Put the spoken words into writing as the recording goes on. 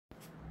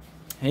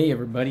Hey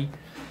everybody,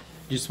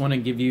 just want to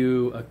give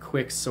you a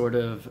quick sort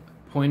of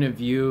point of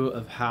view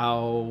of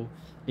how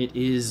it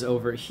is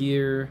over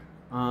here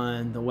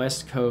on the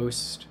west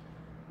coast,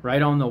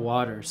 right on the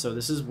water. So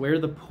this is where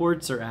the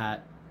ports are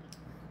at,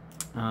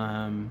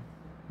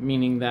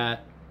 meaning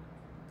that,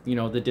 you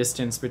know, the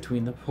distance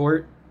between the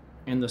port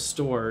and the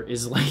store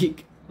is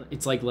like,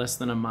 it's like less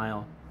than a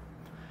mile.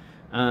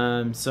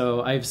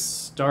 So I've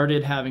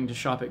started having to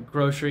shop at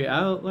grocery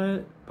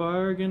outlet,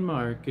 bargain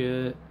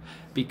market,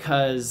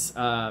 because,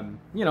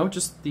 you know,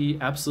 just the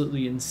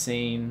absolutely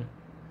insane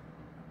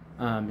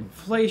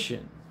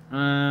inflation.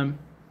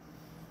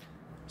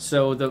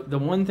 So the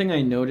one thing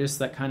I noticed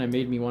that kind of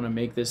made me want to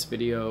make this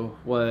video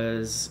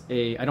was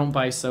I don't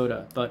buy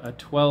soda, but a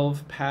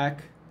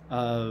 12-pack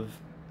of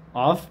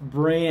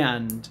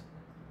off-brand,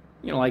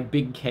 you know, like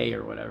Big K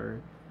or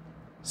whatever,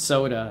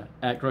 soda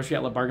at grocery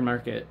outlet bargain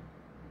market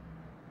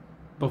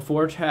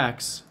before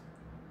tax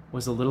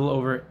was a little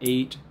over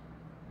 $8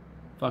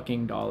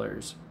 fucking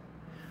dollars.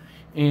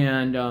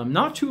 And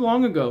not too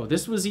long ago,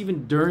 this was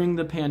even during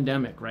the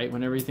pandemic, right,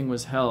 when everything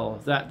was hell,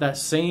 that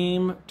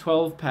same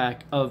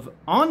 12-pack of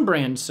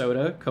on-brand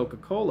soda,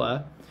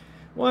 Coca-Cola,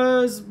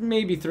 was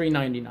maybe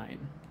 $3.99.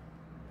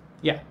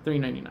 Yeah,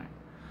 $3.99.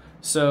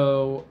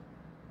 So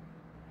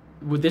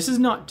this is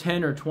not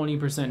 10 or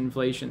 20%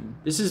 inflation.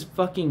 This is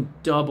fucking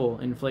double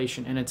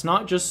inflation. And it's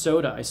not just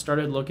soda. I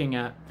started looking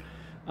at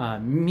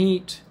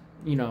meat,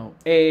 you know,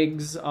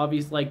 eggs,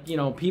 obviously, like, you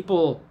know,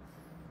 people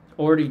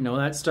already know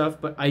that stuff,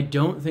 but I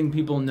don't think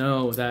people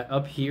know that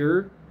up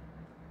here,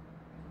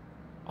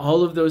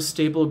 all of those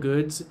staple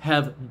goods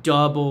have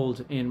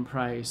doubled in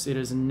price. It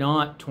is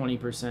not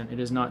 20%. It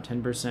is not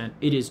 10%.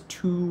 It is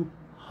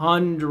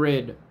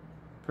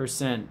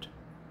 200%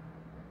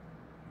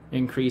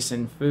 increase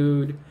in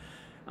food.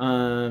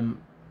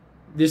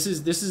 This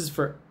is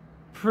for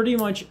pretty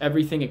much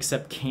everything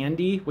except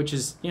candy, which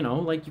is, you know,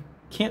 like, you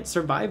can't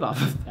survive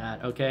off of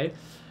that, okay?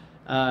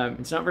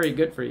 It's not very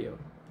good for you.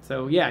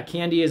 So yeah,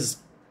 candy has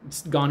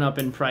gone up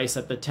in price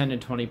at the 10 to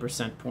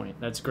 20% point.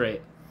 That's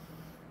great.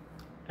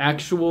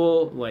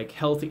 Actual, like,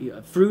 healthy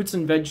fruits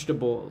and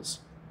vegetables,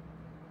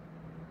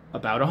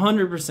 about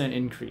 100%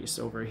 increase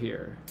over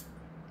here.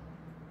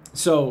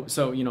 So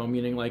you know,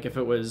 meaning like if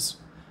it was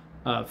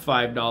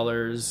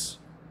 $5,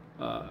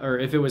 or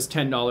if it was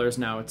 $10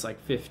 now, it's like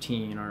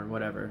 15 or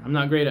whatever. I'm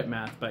not great at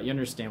math, but you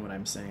understand what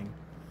I'm saying.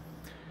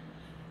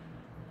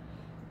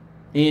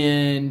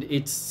 And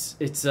it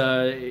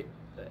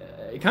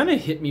kind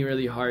of hit me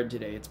really hard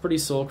today. It's pretty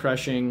soul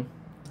crushing,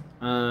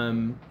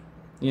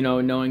 you know,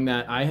 knowing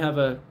that I have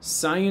a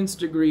science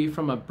degree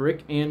from a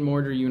brick and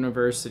mortar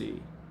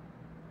university.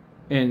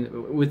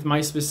 And with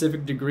my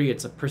specific degree,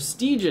 it's a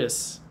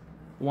prestigious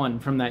one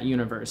from that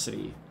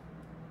university.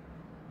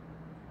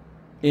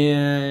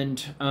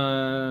 And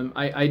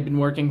I'd been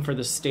working for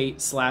the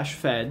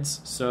state/feds,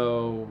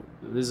 so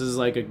this is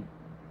like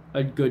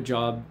a good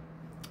job.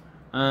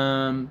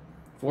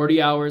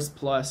 40 hours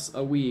plus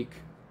a week.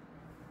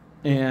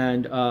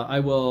 And I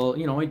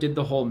did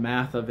the whole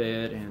math of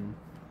it, and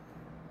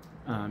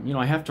you know,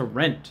 I have to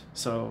rent,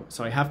 so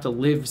I have to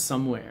live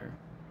somewhere,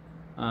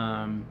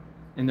 and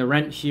the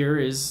rent here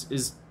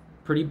is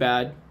pretty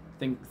bad.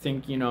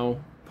 Think you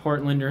know,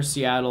 Portland or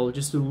Seattle,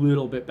 just a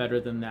little bit better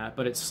than that,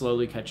 but it's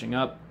slowly catching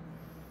up.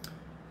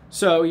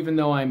 So even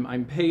though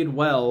I'm paid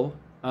well,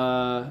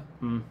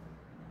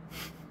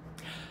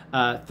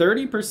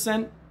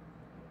 30%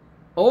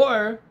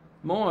 or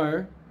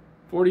more,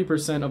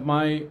 40% of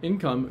my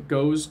income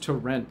goes to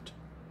rent.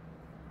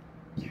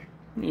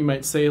 You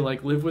might say,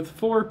 like, live with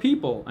 4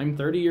 people. I'm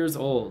 30 years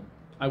old.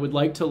 I would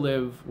like to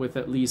live with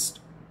at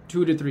least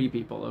 2 to 3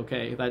 people,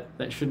 okay?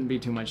 That shouldn't be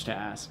too much to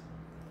ask.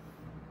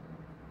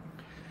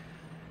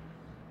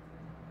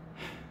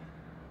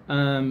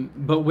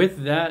 But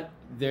with that,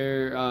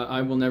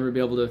 I will never be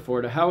able to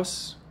afford a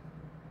house.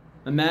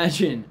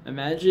 Imagine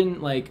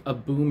like a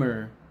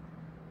boomer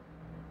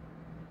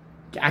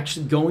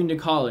actually going to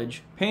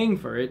college, paying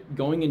for it,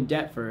 going in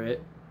debt for it,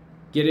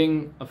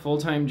 getting a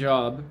full-time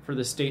job for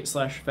the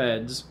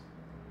state/feds,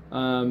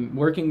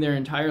 working their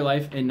entire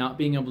life and not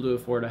being able to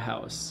afford a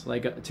house.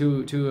 Like,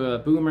 to a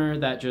boomer,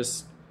 that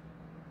does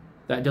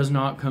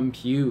not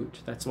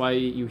compute. That's why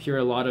you hear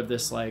a lot of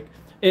this, like,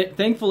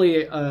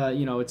 thankfully,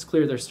 you know, it's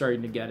clear they're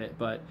starting to get it,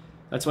 but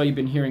that's why you've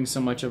been hearing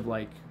so much of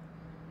like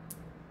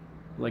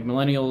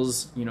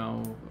millennials, you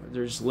know,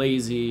 they're just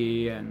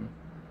lazy, and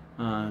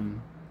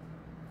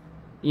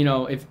you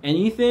know, if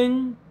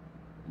anything,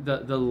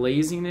 the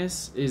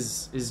laziness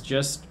is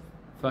just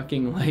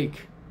fucking,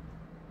 like,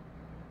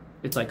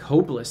 it's like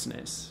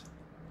hopelessness,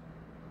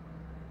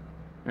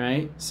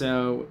 right?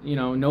 So, you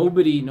know, no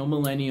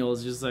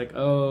millennials just like,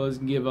 oh, let's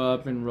give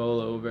up and roll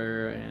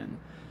over,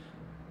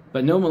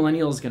 but no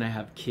millennial is gonna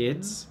have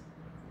kids.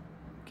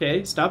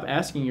 Okay, stop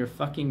asking your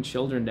fucking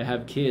children to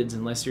have kids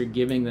unless you're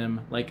giving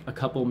them like a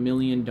couple $1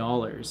 million,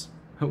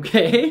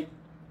 okay?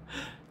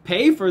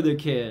 Pay for the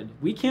kid.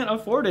 We can't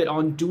afford it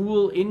on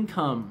dual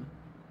income.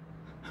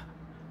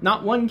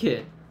 Not one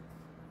kid.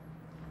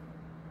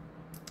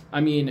 I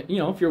mean, you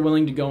know, if you're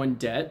willing to go in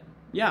debt,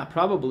 Yeah,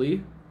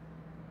 probably.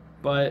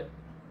 But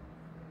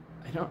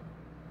I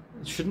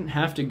shouldn't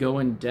have to go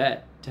in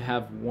debt to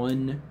have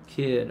one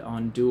kid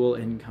on dual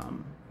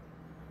income.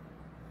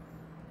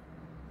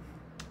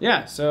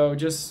 Yeah, so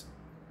just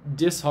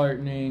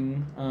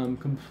disheartening,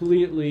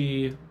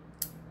 completely,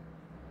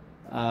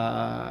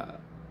 it's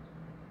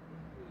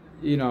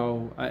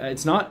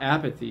not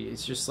apathy,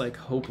 it's just like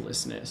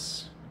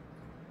hopelessness.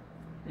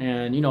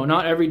 And,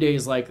 not every day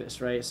is like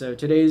this, right? So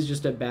today's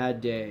just a bad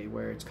day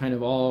where it's kind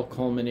of all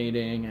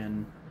culminating,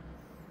 and,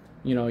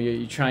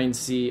 I try and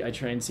see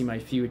my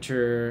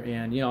future,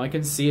 and, I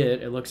can see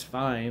it looks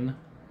fine,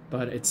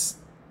 but it's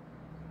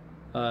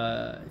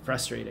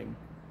frustrating.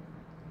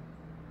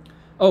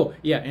 Oh,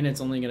 yeah, and it's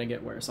only going to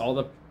get worse. All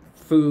the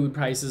food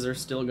prices are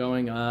still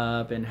going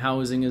up, and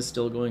housing is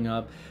still going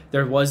up.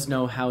 There was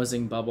no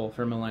housing bubble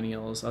for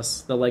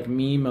millennials. The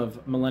meme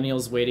of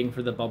millennials waiting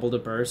for the bubble to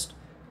burst.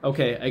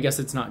 Okay, I guess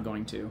it's not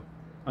going to.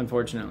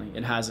 Unfortunately,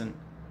 it hasn't.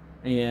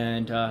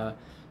 And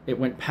it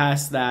went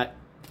past that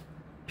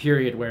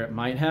period where it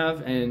might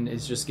have, and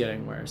it's just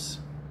getting worse.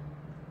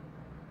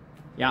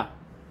 Yeah.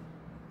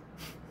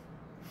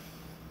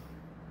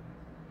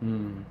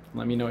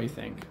 Let me know what you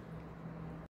think.